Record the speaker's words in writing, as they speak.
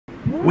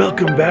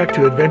Welcome back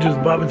to Adventures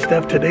with Bob and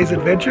Steph. Today's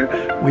adventure,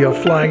 we are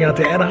flying out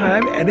to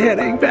Anaheim and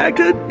heading back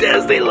to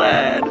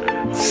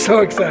Disneyland. So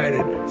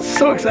excited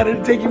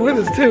to take you with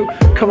us too.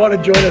 Come on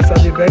and join us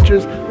on the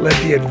adventures. Let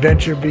the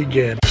adventure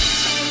begin.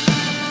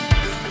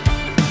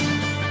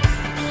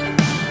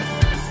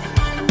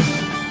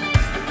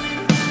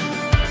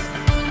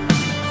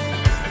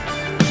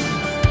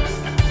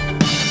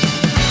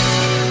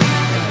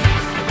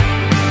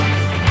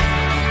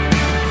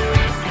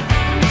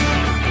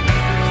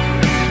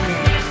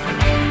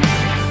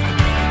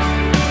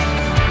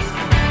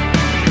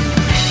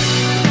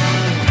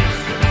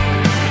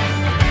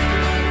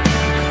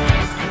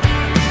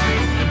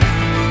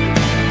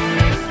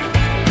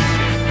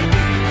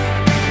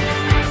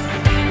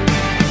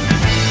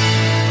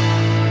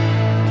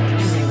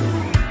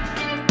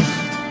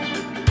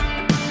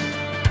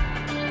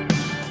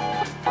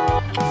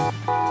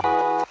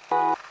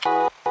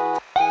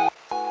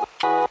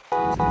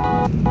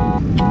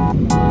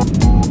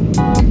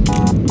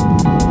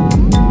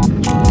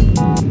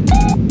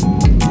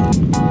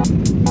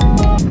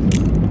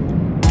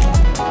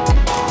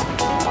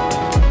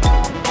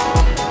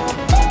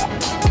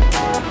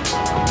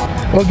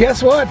 Well,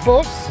 guess what,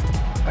 folks?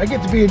 I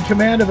get to be in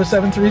command of a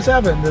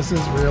 737. This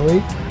is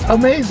really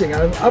amazing.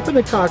 I'm up in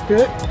the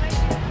cockpit.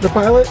 The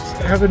pilots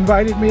have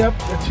invited me up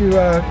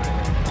to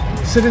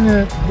sit in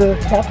the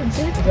captain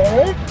seat. Is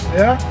that right?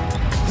 Yeah.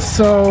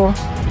 So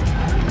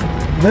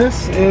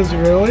this is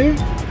really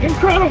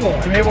incredible.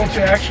 I'm able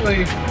to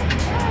actually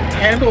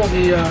handle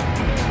the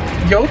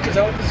yoke. Is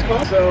that what this is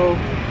called? So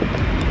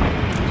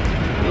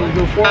we'll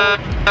go forward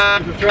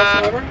with the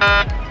thrust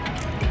lever.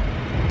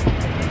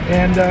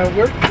 And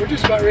we're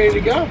just about ready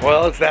to go.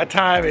 Well, it's that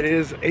time. It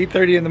is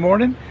 8:30 in the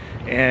morning,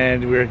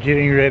 and we're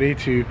getting ready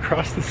to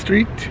cross the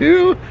street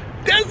to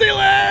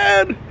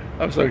Disneyland.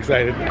 I'm so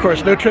excited. Of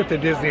course, no trip to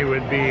Disney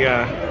would be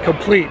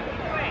complete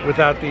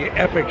without the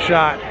epic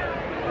shot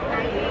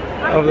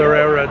of the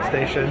railroad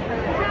station.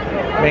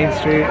 Main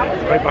Street,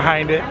 right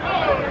behind it.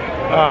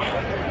 Oh,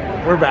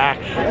 we're back.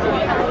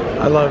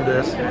 I love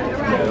this.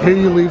 Here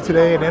you leave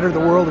today and enter the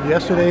world of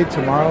yesterday,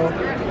 tomorrow,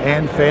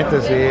 and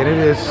fantasy. And it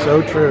is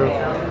so true.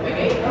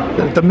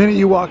 The minute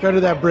you walk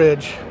under that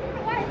bridge,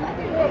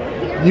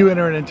 you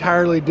enter an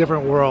entirely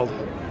different world.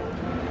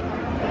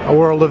 A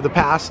world of the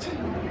past,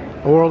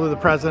 a world of the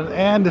present,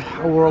 and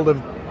a world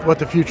of what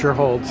the future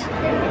holds.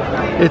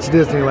 It's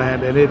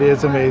Disneyland, and it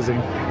is amazing.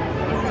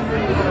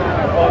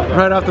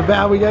 Right off the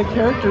bat, we got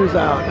characters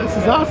out. This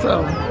is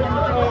awesome.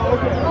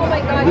 Oh my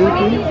God.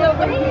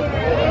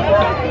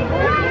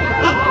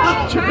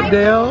 Chip and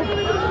Dale,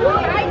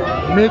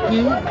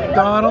 Mickey,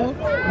 Donald,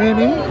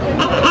 Minnie.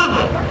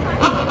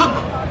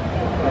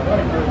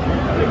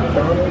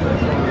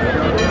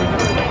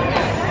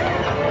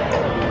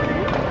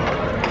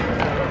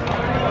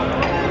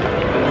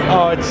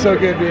 Oh, it's so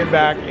good being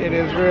back. It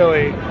is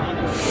really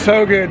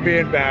so good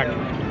being back.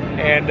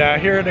 And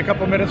here in a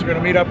couple minutes, we're going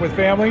to meet up with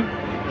family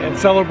and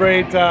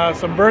celebrate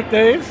some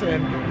birthdays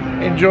and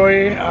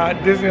enjoy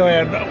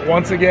Disneyland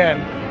once again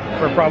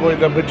for probably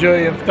the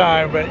bajillionth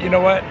time. But you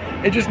know what?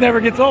 It just never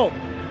gets old.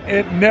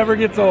 It never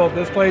gets old.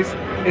 This place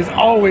is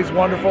always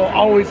wonderful,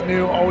 always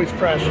new, always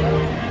fresh.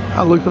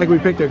 It looks like we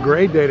picked a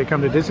great day to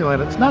come to Disneyland.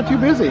 It's not too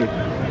busy.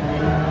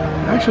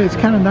 Actually, it's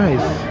kind of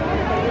nice.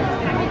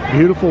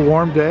 Beautiful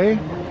warm day.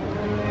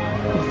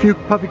 A few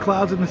puffy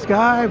clouds in the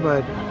sky,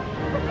 but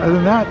other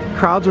than that,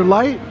 crowds are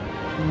light.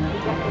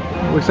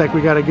 Looks like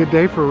we got a good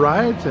day for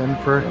rides and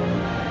for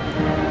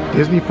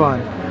Disney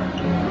fun.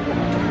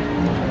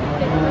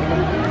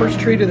 First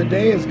treat of the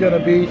day is going to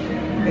be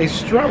a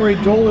Strawberry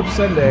Dole Whip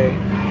Sundae.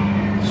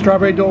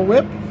 Strawberry Dole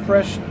Whip,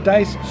 fresh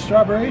diced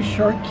strawberry,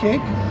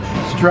 shortcake,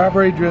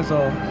 strawberry drizzle.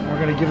 We're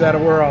going to give that a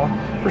whirl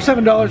for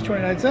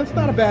 $7.29.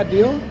 Not a bad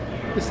deal.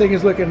 This thing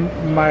is looking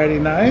mighty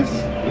nice.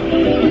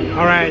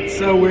 All right,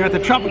 so we're at the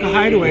Tropical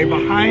Hideaway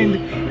behind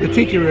the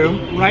Tiki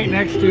Room, right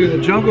next to the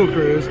Jungle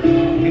Cruise.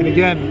 And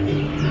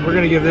again, we're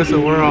going to give this a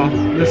whirl.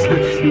 This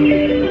looks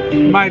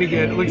mighty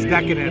good. It looks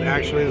decadent,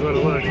 actually, is what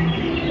it looks.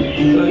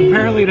 So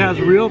apparently it has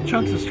real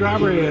chunks of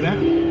strawberry in it.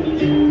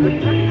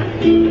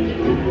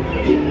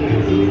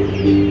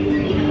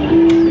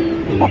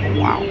 Oh,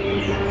 wow.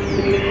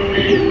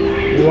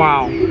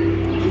 Wow.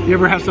 You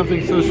ever have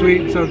something so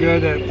sweet and so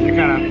good that it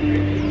kind of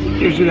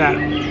gives you that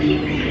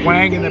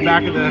wang in the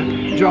back of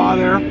the jaw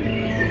there?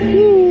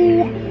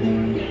 Woo.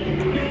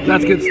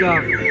 That's good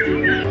stuff.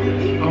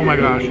 Oh my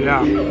gosh,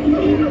 yeah.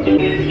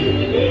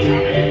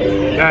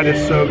 That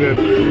is so good.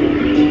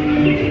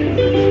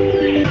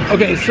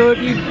 Okay, so if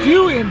you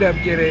do end up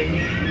getting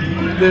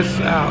this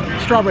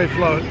strawberry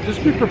float,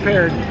 just be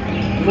prepared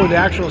for the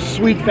actual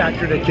sweet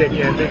factor to kick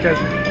in, because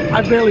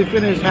I barely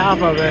finished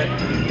half of it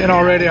and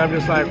already I'm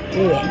just like,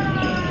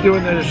 oh,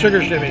 doing the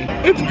sugar shimmy.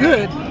 It's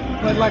good,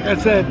 but like I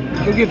said,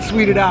 you'll get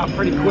sweeted out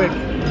pretty quick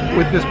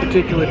with this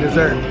particular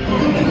dessert.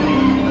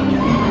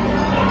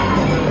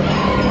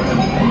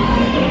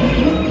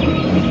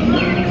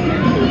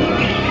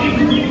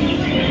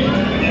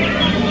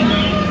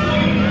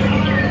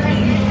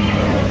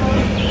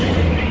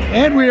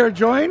 And we are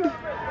joined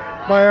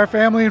by our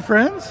family and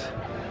friends.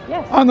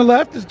 Yes. On the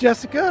left is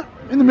Jessica,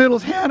 in the middle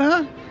is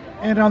Hannah,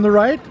 and on the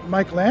right,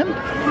 Mike Len.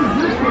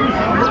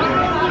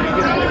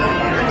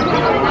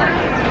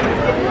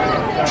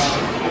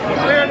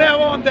 We're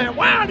now on the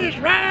wildest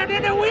ride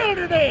in the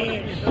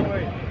wilderness.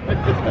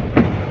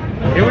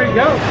 Here we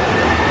go.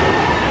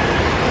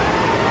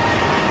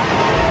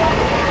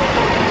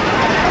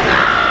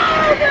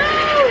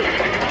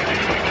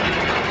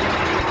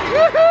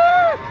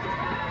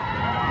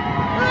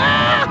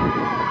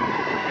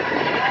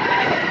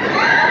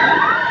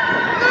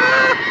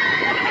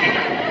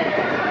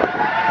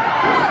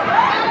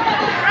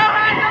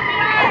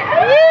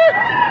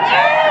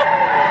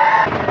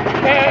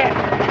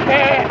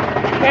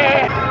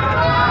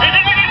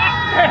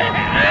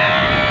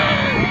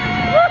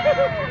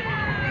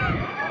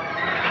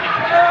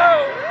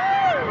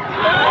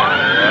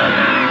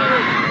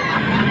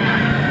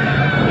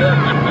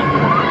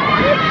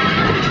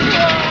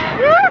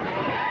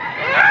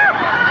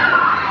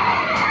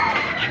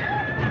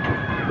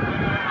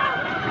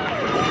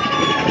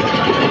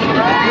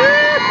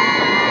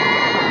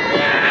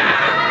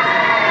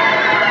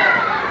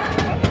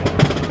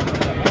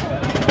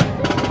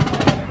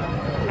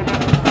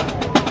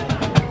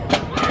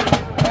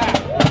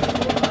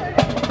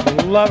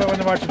 Love it when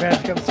the marching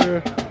band comes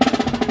through.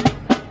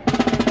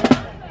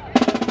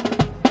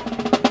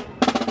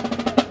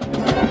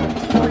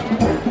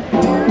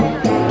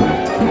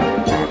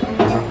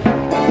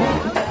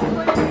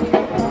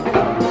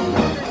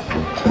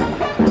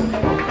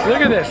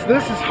 Look at this.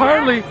 This is there's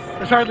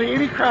hardly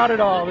any crowd at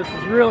all. This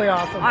is really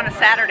awesome. On a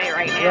Saturday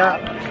right now.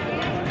 Yeah.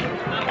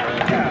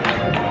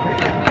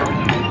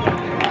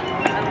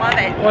 I love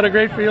it. What a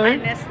great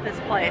feeling. I miss this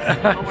place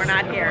when we're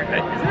not here.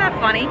 Isn't that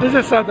funny? There's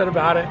just something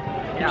about it.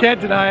 You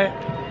can't deny it.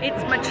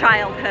 It's my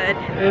childhood.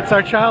 It's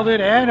our childhood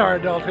and our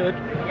adulthood.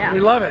 Yeah. We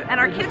love it. And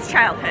our kids'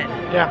 childhood.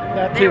 Yeah,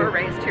 that too. They were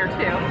raised here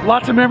too.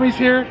 Lots of memories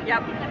here.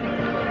 Yep.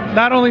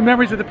 Not only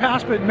memories of the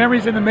past, but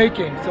memories in the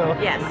making. So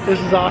yes. This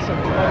is awesome.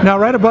 Now,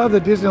 right above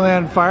the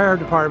Disneyland Fire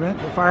Department,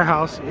 the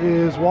firehouse,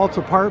 is Walt's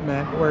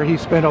apartment, where he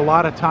spent a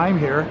lot of time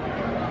here.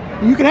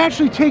 You can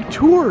actually take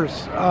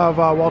tours of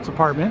Walt's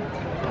apartment.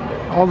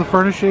 All the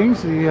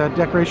furnishings, the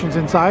decorations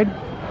inside,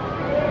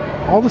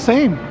 all the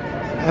same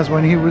as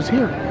when he was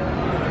here.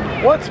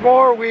 Once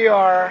more, we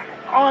are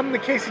on the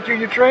Casey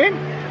Jr. train.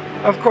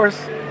 Of course,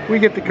 we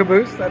get the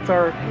caboose. That's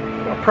our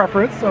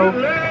preference. So,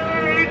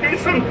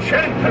 ladies and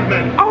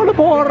gentlemen, all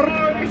aboard!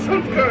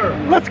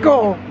 Let's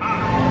go!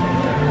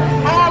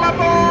 All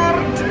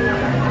aboard!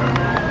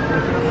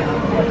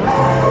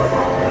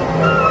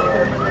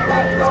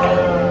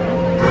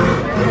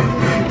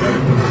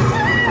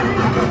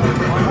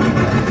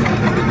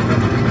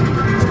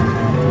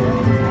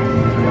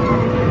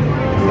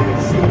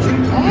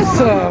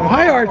 Awesome!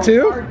 Hi, R2!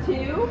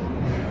 R2?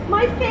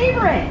 My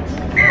favorite!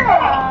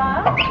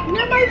 Aww,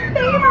 you're my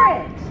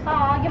favorite!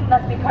 Aw, you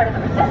must be part of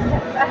the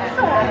resistance.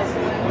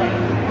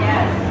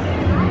 Yes.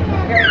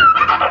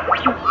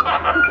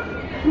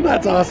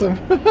 That's awesome.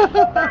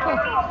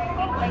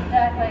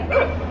 Exactly.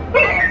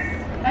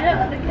 I know,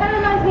 it kind of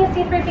reminds me of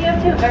C-3PO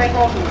too. Very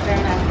golden,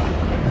 very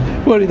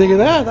nice. What do you think of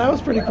that? That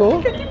was pretty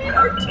cool. Give me an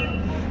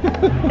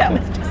R2. That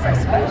was just so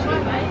special.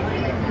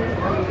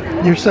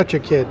 You're such a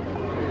kid.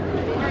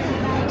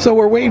 So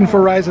we're waiting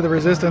for Rise of the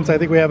Resistance. I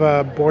think we have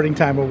a boarding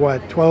time of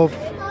what, 12,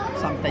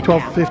 Something.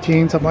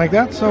 15, something like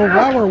that. So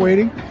while we're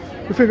waiting,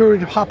 we figured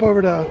we'd hop over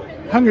to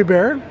Hungry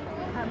Bear,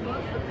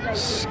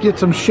 get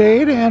some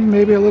shade and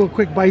maybe a little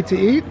quick bite to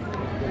eat.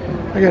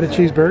 I got a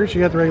cheeseburger. She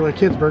got the regular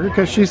kid's burger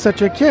because she's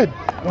such a kid.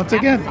 Once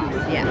again.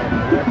 Yeah.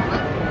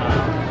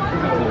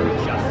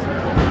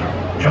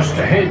 Just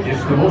ahead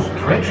is the most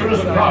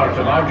treacherous part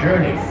of our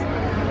journey.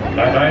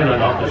 That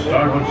island on the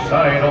starboard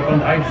side often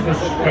hides the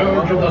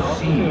scourge of the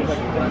seas.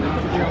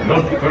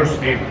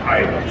 Bloodthirsty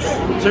pirates.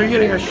 So you're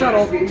getting a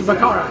shuttle to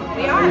Baccarat.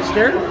 We are. Are you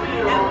scared? No,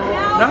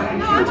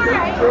 That's we're good.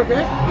 right. You're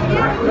okay?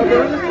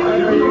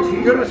 Are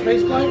you good with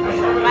spaceflight?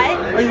 What?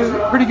 Are you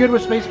pretty good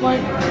with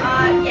spaceflight?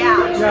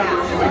 Yeah.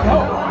 Yeah.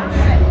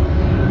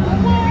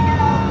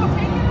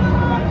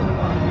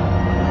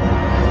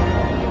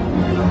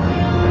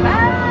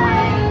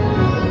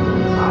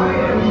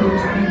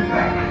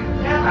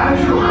 As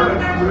you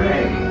heard from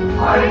Ray,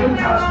 I've been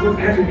tasked with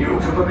getting you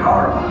to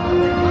Baccarat.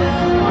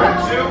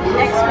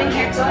 X-Wing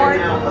export.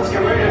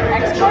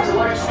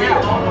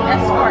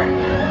 Export? No. Escort.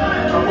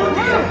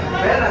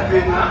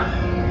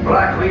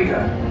 Black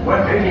Leader,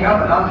 we're picking up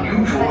an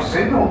unusual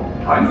signal.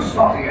 Are you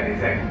spotting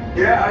anything?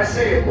 Yeah, I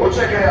see it. We'll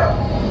check it out.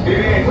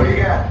 Minnie, what do you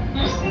got?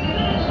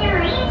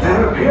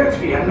 There appear to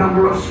be a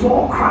number of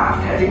small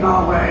craft heading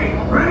our way.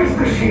 Raise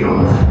the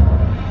shields.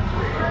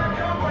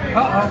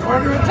 Uh-oh, we're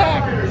under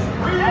attack.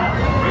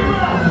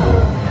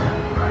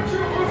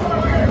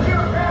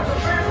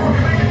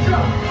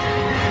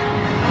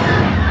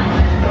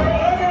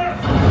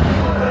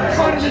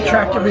 What did the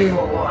tractor beam?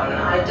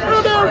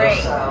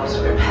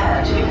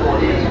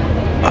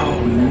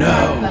 Oh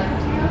no!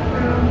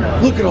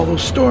 Look at all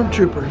those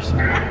stormtroopers.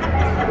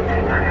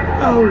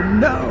 Oh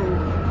no!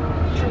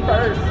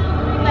 Troopers.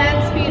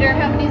 Land speeder,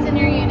 how many's in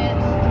your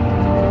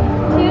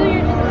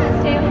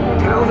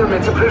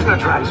it's a prisoner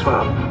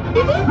transfer.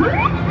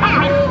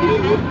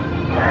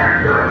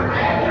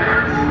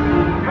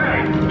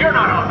 Hey, you're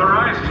not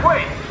authorized.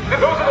 Wait,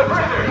 those are the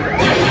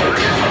prisoners.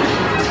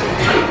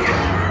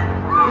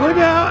 Look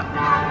out!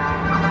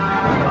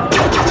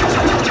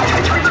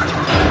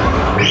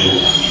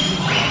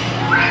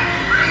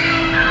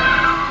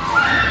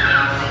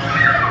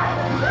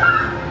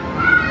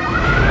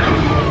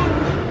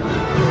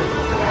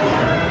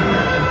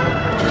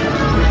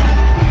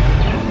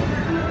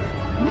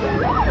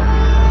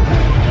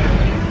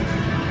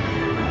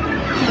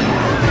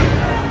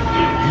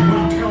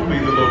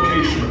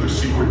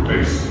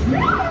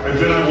 And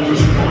then I will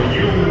destroy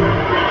you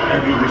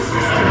and the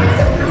resistance.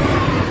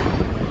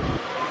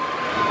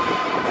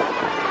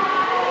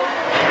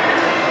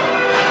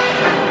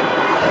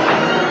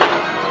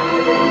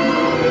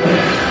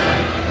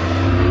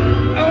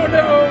 Oh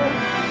no!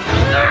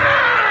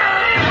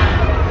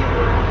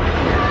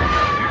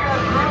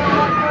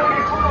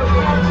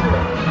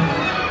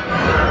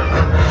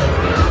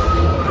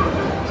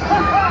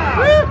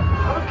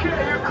 Okay,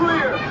 you're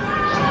clear.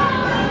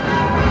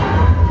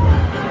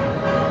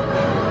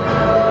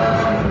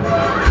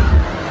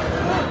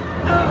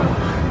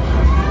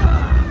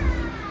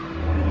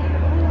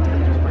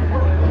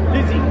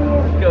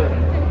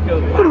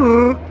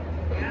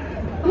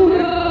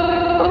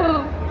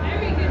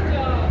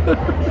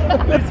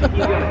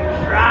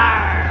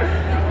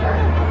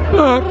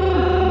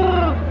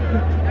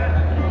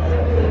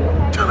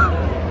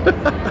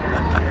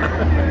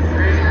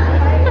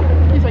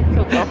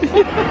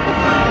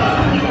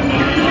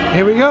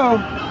 Here we go.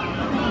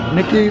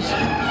 Mickey's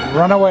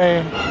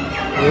Runaway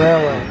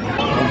Railway.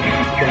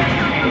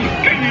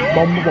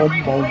 Boom, boom,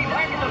 boom.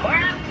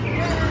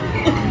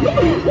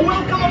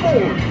 Welcome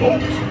aboard,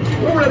 folks.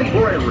 We're ready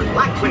for a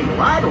relaxing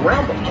ride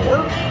around the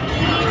park.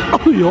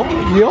 Oh, yeah,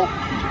 yeah.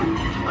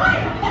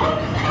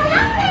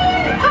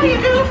 How do you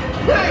do?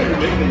 Hey,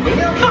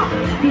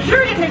 Minnie. Be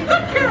sure you take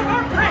good care of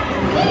our friends.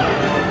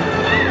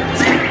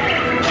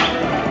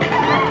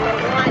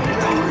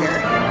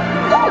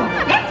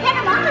 Let's get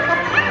him on the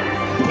bus.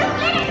 You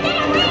get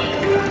away.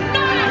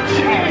 Not a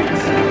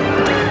chance.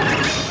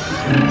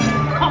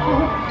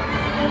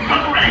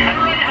 Hurry,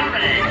 hurry,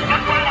 hurry. Get my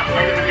luck,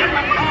 ladies and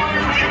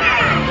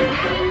gentlemen.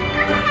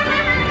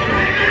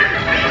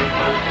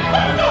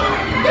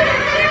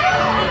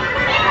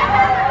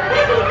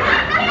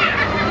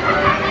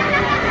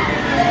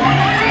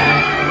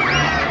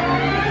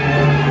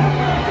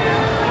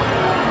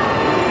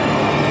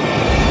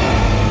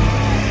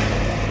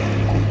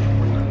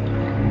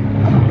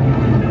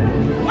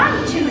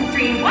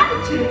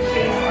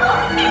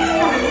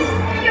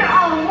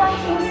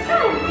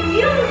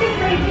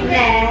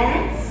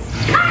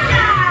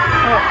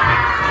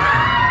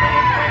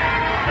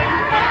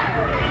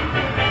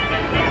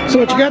 So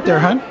what you got there,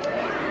 hon?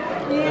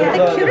 Yeah,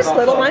 the cutest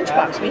little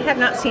lunchbox. We have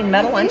not seen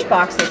metal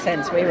lunchboxes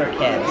since we were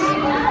kids.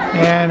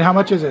 And how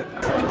much is it?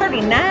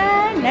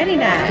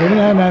 $39.99.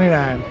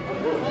 $39.99.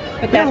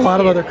 But Got a lot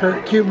of cute.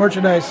 other cute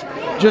merchandise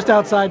just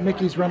outside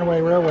Mickey's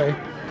Runaway Railway.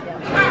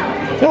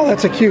 Oh,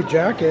 that's a cute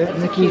jacket.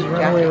 Mickey's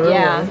Runaway Railway.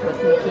 Yeah,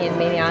 with Mickey and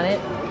Minnie on it.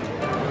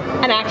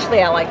 And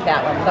actually, I like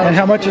that one. Those And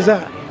how much is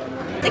that?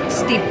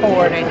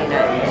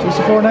 $64.99.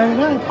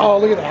 $64.99. Oh,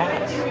 look at the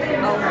hats.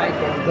 Oh my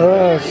goodness.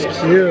 Oh,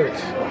 it's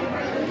cute.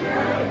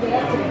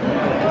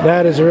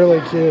 That is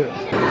really cute.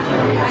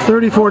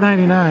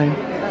 $34.99.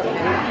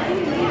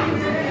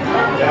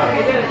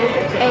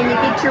 And you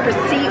get your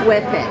receipt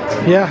with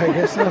it. Yeah, I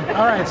guess so.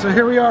 All right, so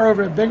here we are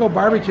over at Bengal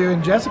Barbecue,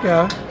 and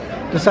Jessica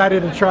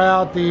decided to try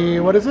out the,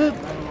 what is it?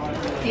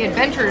 The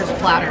Adventures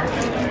platter.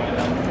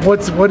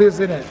 What is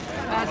in it?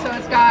 So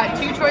it's got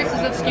 2 choices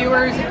of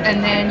skewers,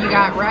 and then you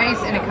got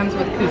rice, and it comes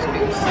with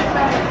couscous.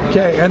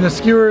 Okay, and the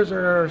skewers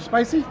are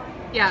spicy?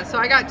 Yeah, so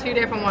I got 2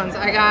 different ones.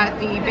 I got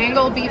the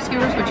Bengal beef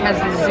skewers, which has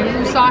the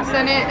Zulu sauce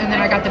in it, and then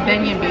I got the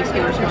Bengal beef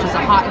skewers, which is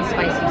a hot and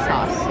spicy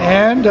sauce.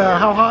 And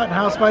how hot and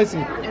how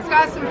spicy? It's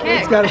got some kick.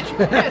 It's got a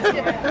kick.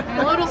 I'm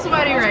a little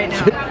sweaty right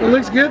now. It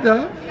looks good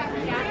though.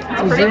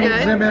 It's pretty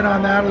good. Zoom in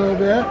on that a little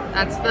bit.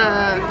 That's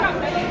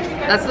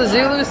the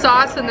Zulu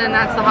sauce, and then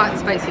that's the hot and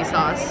spicy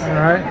sauce. All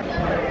right.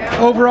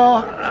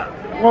 Overall,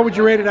 what would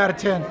you rate it out of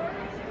 10?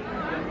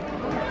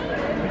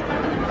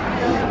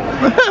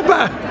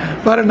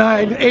 About a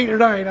 9, 8 or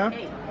 9, huh?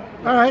 8.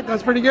 All right,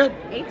 that's pretty good.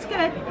 8's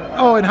good.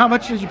 Oh, and how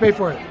much did you pay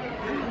for it?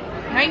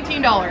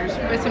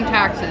 $19 with some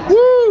taxes.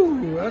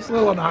 Woo! That's a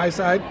little on the high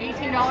side.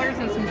 $18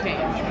 and some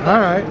change.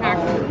 All right.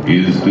 Taxes.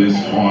 Is this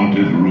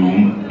haunted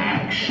room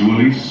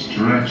actually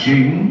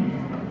stretching?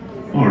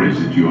 Or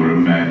is it your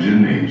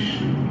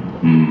imagination?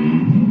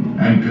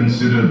 And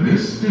consider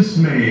this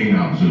dismaying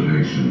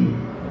observation.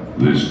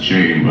 This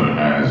chamber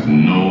has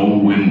no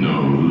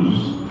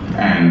windows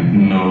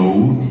and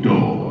no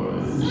doors.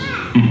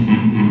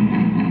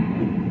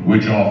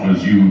 Which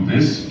offers you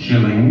this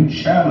chilling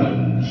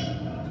challenge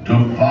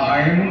to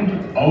find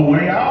a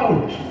way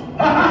out.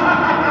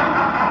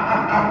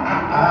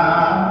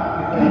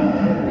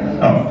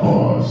 Of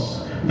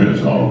course,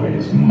 there's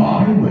always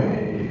my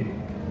way.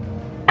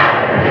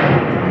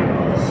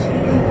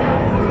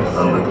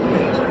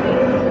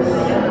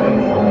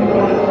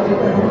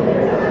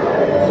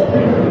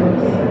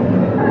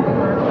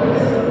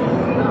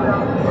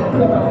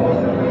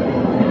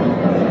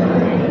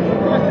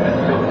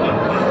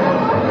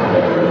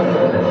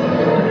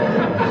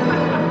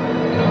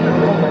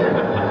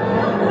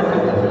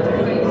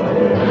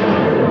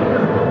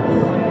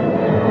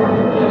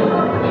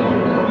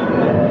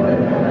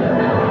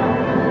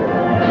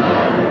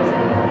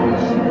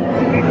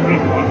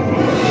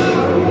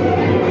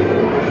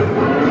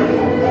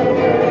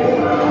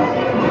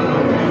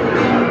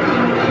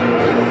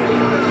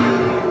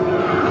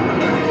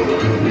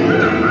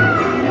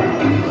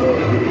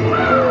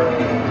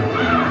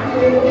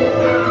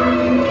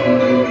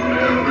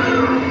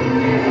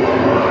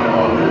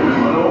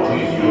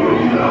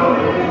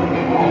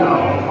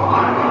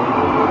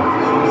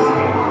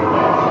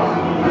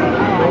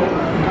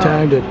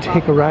 to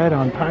take a ride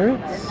on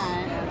Pirates.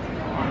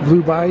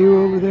 Blue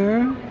Bayou over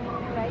there.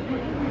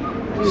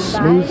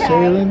 Smooth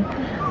sailing.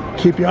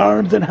 Keep your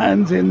arms and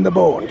hands in the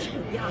boat.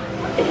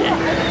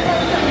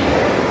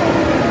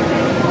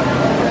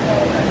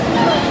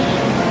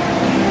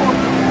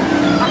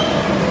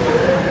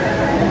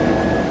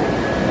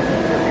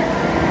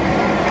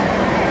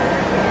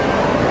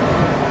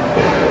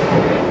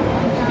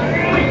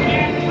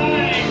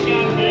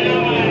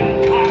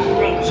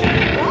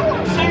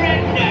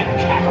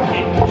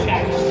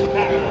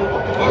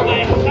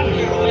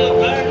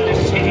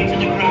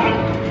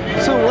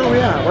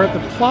 We're at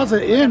the Plaza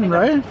Inn,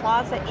 right?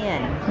 Plaza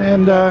Inn.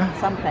 And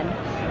something.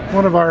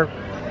 One of our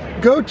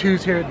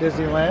go-tos here at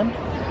Disneyland.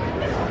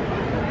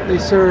 They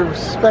serve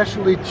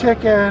specialty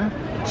chicken,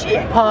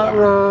 pot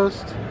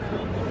roast,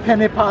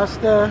 penne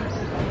pasta,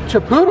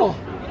 chipotle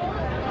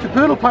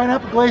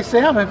pineapple glazed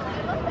salmon,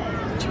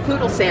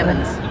 Chipotle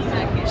salmons,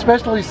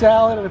 specialty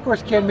salad, and of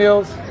course kid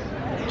meals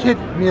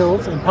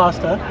and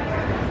pasta.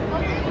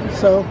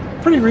 So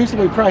pretty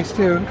reasonably priced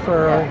too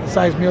for the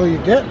size meal you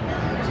get.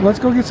 So let's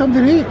go get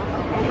something to eat.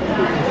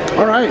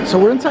 All right, so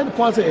we're inside the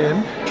Plaza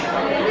Inn.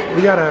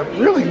 We got a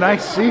really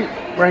nice seat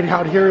right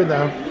out here in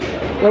the,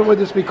 what would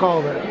this be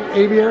called? An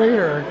aviary,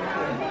 or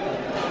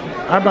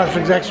I'm not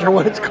exactly sure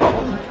what it's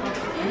called,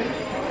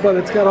 but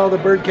it's got all the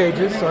bird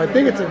cages, so I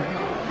think it's an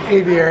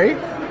aviary.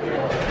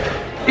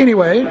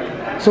 Anyway,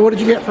 so what did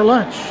you get for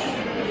lunch?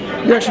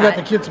 You actually got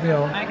the kids'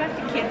 meal. I got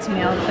the kids'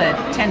 meal, the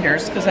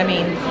tenders, because I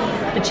mean,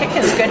 the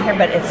chicken's good here,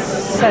 but it's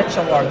such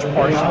a large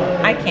portion.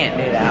 I can't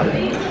do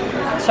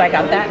that. So I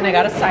got that, and I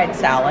got a side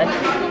salad.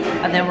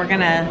 And then we're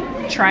gonna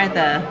try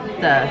the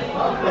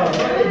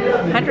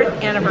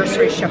 100th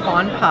anniversary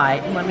chiffon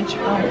pie, lemon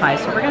chiffon pie.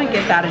 So we're gonna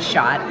give that a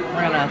shot.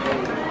 We're gonna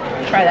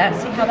try that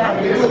and see how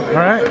that is. All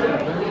right.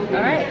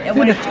 All right. And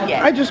what did you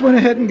get? I just went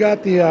ahead and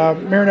got the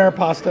marinara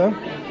pasta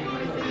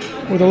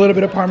with a little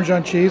bit of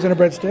Parmesan cheese and a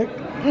breadstick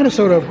and a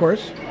soda, of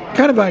course.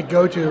 Kind of my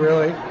go-to,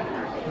 really.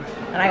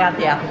 And I got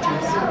the apple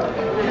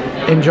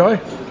juice. Enjoy.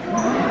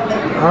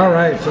 All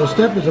right. So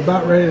Steph is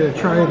about ready to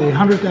try the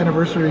 100th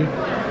anniversary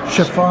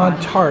chiffon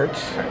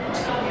tarts.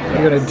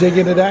 You're gonna dig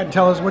into that and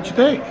tell us what you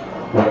think.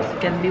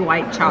 It's gonna be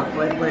white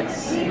chocolate.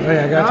 Let's. Oh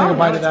yeah, I gotta take a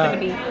bite of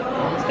that.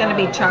 It's gonna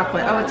be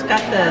chocolate. Oh, it's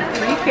got the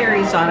 3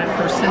 fairies on it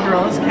for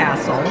Cinderella's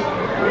castle.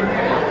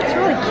 It's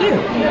really cute.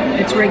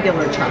 It's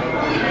regular chocolate.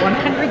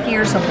 100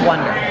 years of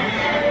wonder.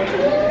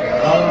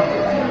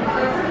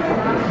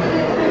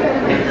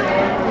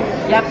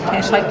 Yep,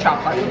 tastes like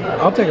chocolate.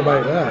 I'll take a bite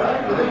of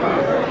that.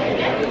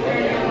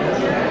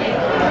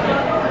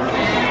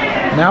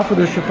 Now for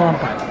the chiffon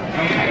pie.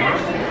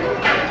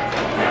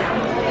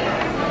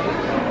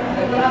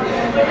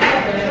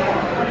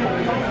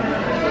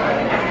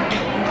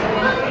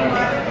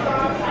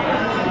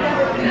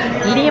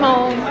 Medium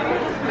on.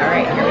 All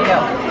right, here we go.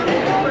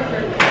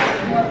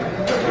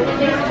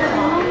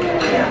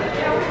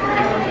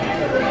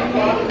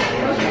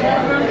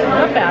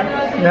 Not bad.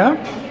 Yeah?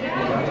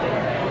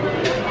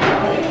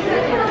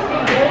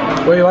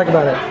 What do you like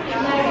about it?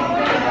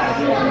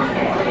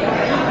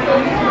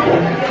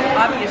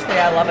 Obviously,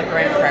 I love a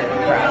graham cracker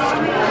crust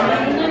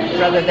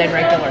rather than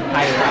regular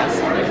pie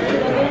crust.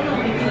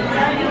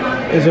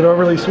 Is it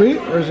overly sweet,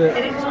 or is it?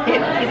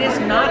 It is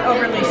not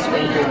overly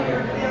sweet.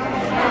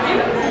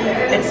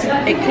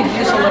 It could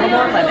use a little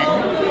more lemon,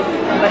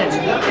 but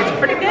it's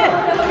pretty good.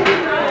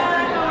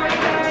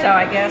 So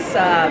I guess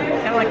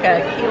kind of like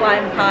a key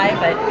lime pie,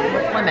 but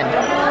with lemon.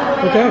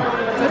 Okay.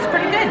 So it's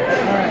pretty good.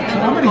 All right, so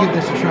I'm gonna give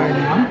this a try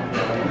now.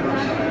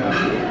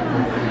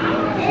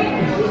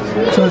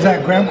 So is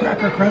that graham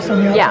cracker crust on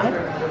the outside?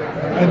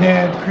 Yeah. And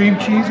then cream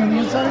cheese on the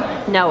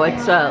inside? No,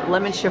 it's a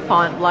lemon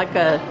chiffon,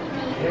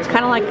 it's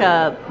kind of like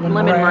a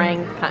lemon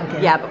meringue.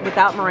 Okay. Yeah, but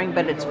without meringue,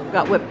 but it's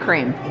got whipped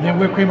cream. And then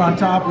whipped cream on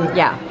top with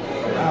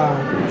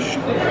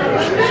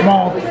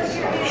small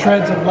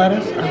shreds of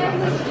lettuce.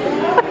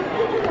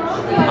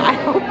 I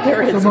hope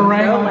there is no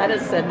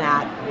lettuce in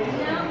that.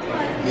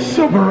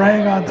 So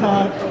meringue on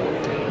top.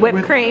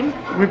 Whipped cream.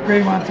 Whipped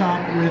cream on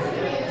top with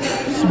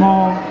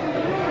small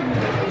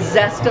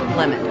zest of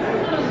lemon.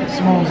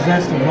 Small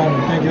zest of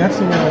lemon. Thank you. That's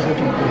the word I was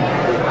looking for.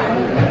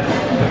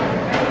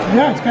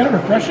 Yeah, it's kind of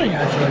refreshing,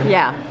 actually.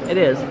 Yeah, it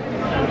is.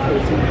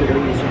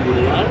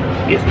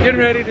 It's getting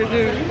ready to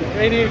do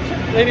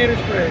Radiator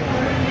Springs.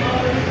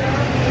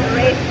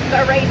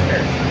 The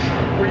Racers.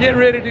 We're getting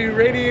ready to do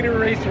Radiator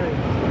Racers.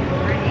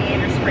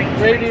 Radiator Springs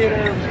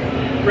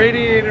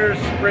Radiator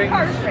Springs.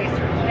 Cars Racers.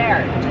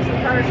 There. Just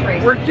Cars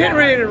Racers. We're getting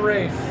ready to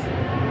race.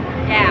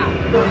 Yeah.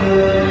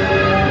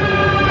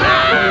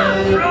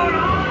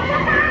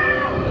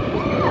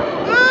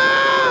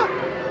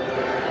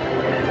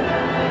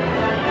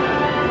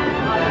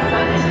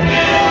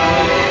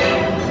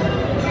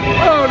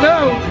 Oh no!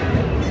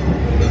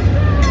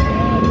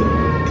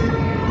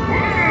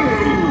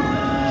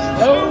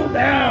 Slow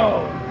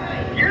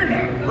down! You're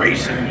not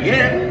racing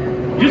yet.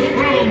 Just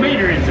follow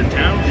Mater into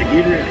town to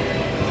get ready.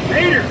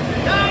 Mater!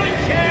 Howdy,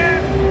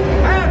 Sheriff!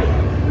 Howdy!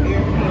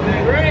 Here's the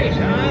big race,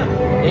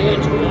 huh?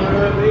 It's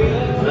gonna be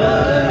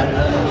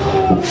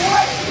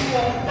fun.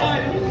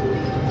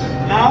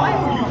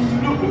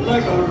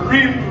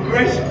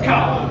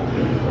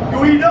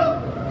 Guida,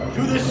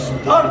 to the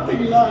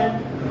starting line.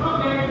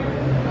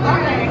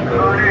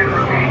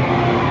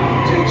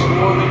 It takes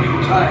more than 2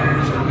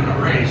 tires to win a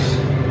race.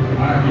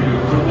 I'm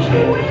your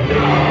coach.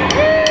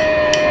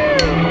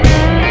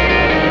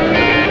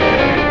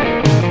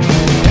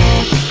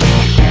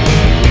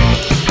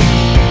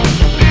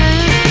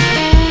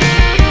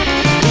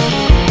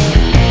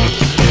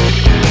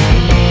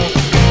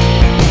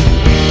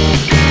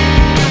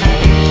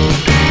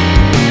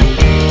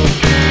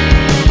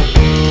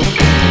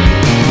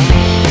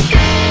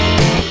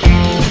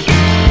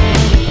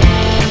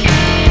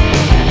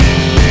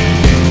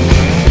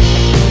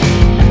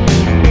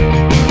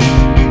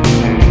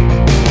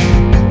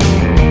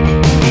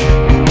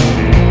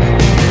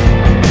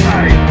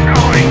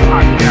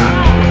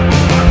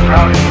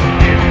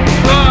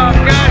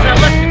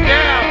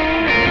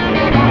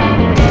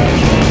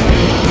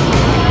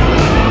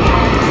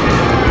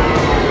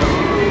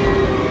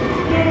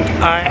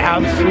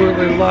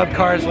 Absolutely love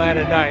Cars Land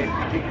at night.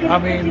 I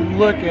mean,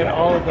 look at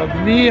all of the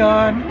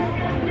neon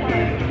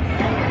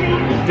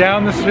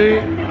down the street.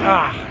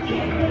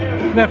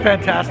 Isn't that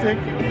fantastic?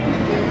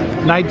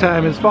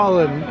 Nighttime is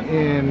fallen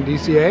in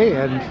DCA,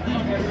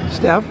 and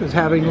Steph is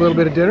having a little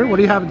bit of dinner. What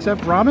are you having,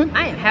 Steph? Ramen?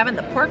 I am having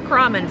the pork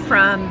ramen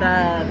from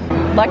the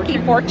Lucky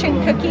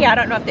Fortune Cookie. I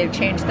don't know if they've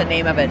changed the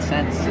name of it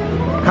since.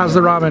 How's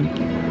the ramen?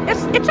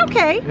 It's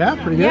okay. Yeah,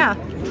 pretty good? Yeah,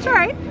 it's all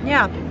right.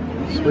 Yeah.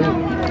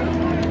 Sweet.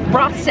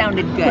 Broth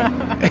sounded good.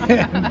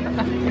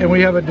 And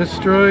we have a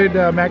destroyed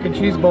mac and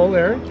cheese bowl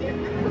there.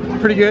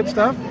 Pretty good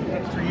stuff.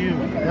 That's for you.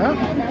 Yeah.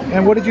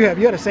 And what did you have?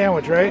 You had a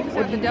sandwich, right?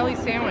 With the deli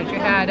sandwich, it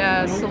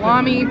had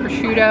salami,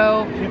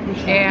 prosciutto,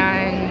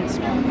 and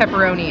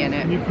pepperoni in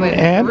it. With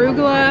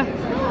arugula,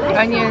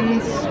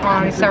 onions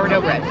on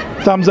sourdough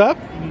bread. Thumbs up?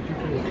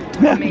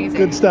 Amazing.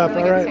 Good stuff.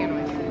 Really all right.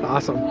 sandwich.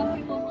 Awesome.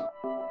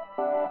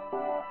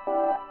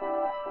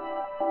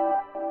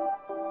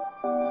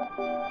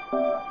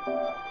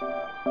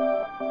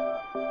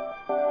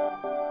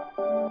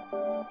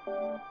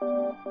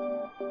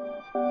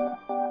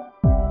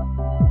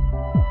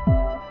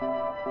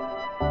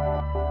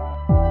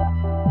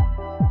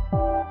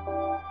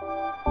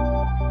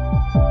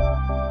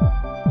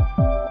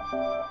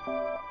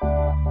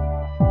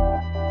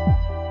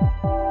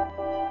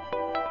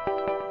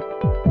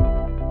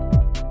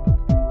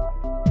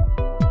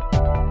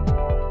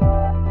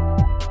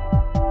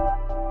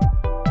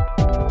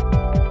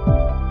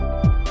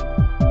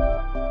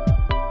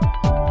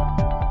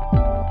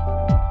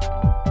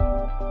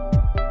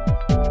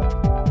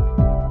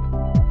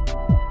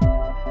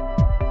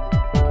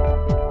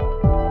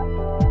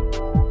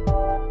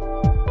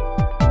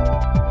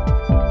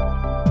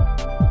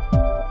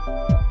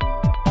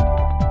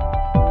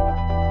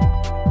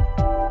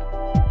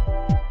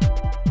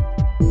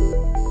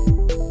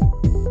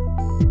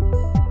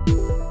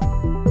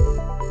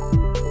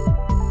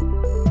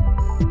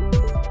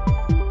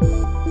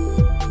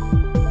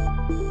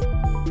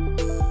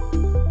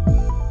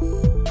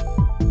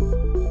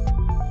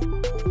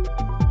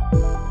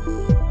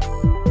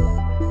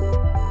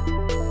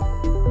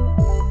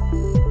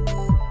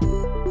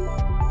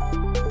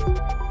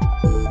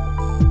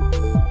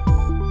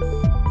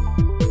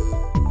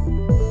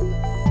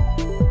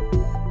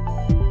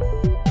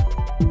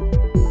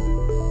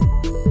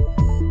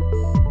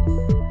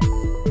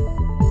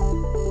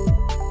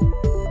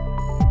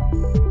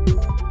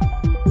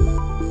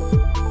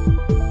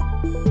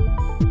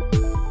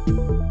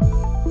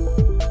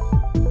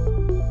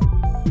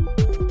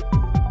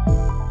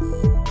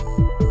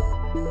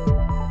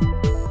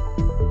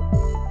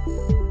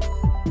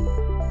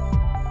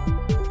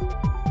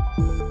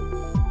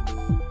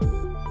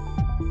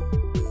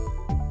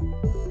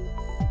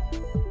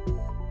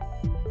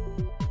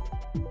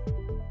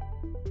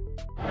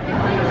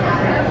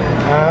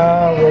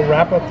 We'll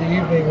wrap up the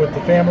evening with the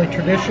family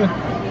tradition.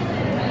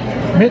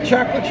 Mint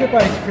chocolate chip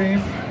ice cream,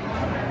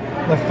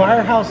 the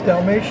Firehouse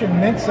Dalmatian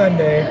Mint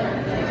Sundae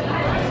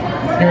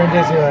here in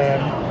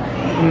Disneyland.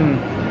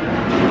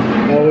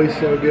 Always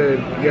so good.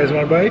 You guys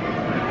want a bite?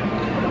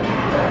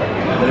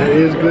 That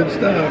is good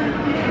stuff.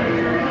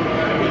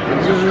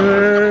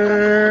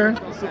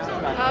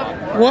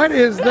 What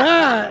is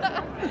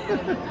that?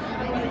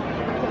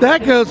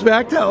 That goes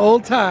back to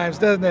old times,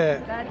 doesn't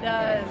it? That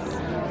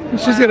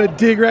does. She's gonna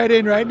dig right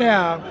in right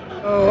now.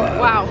 Oh,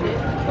 wow,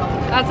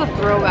 that's a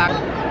throwback.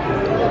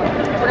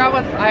 I forgot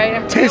what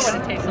it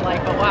tasted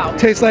like, but wow.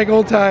 Tastes like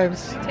old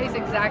times. It tastes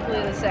exactly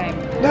the same.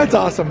 That's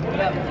awesome.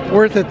 Yep.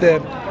 Worth it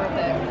then. Worth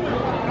it.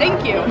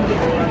 Thank you.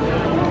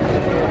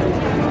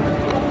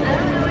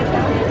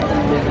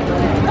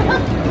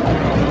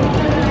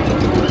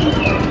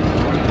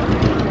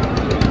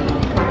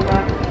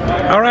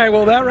 All right,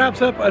 well that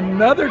wraps up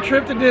another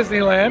trip to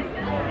Disneyland.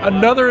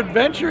 Another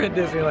adventure at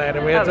Disneyland,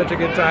 and we had such a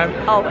good time.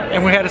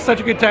 And we had such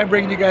a good time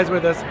bringing you guys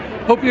with us.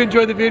 Hope you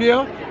enjoyed the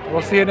video.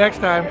 We'll see you next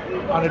time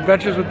on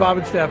Adventures with Bob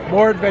and Steph.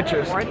 More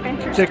adventures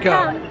to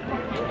come.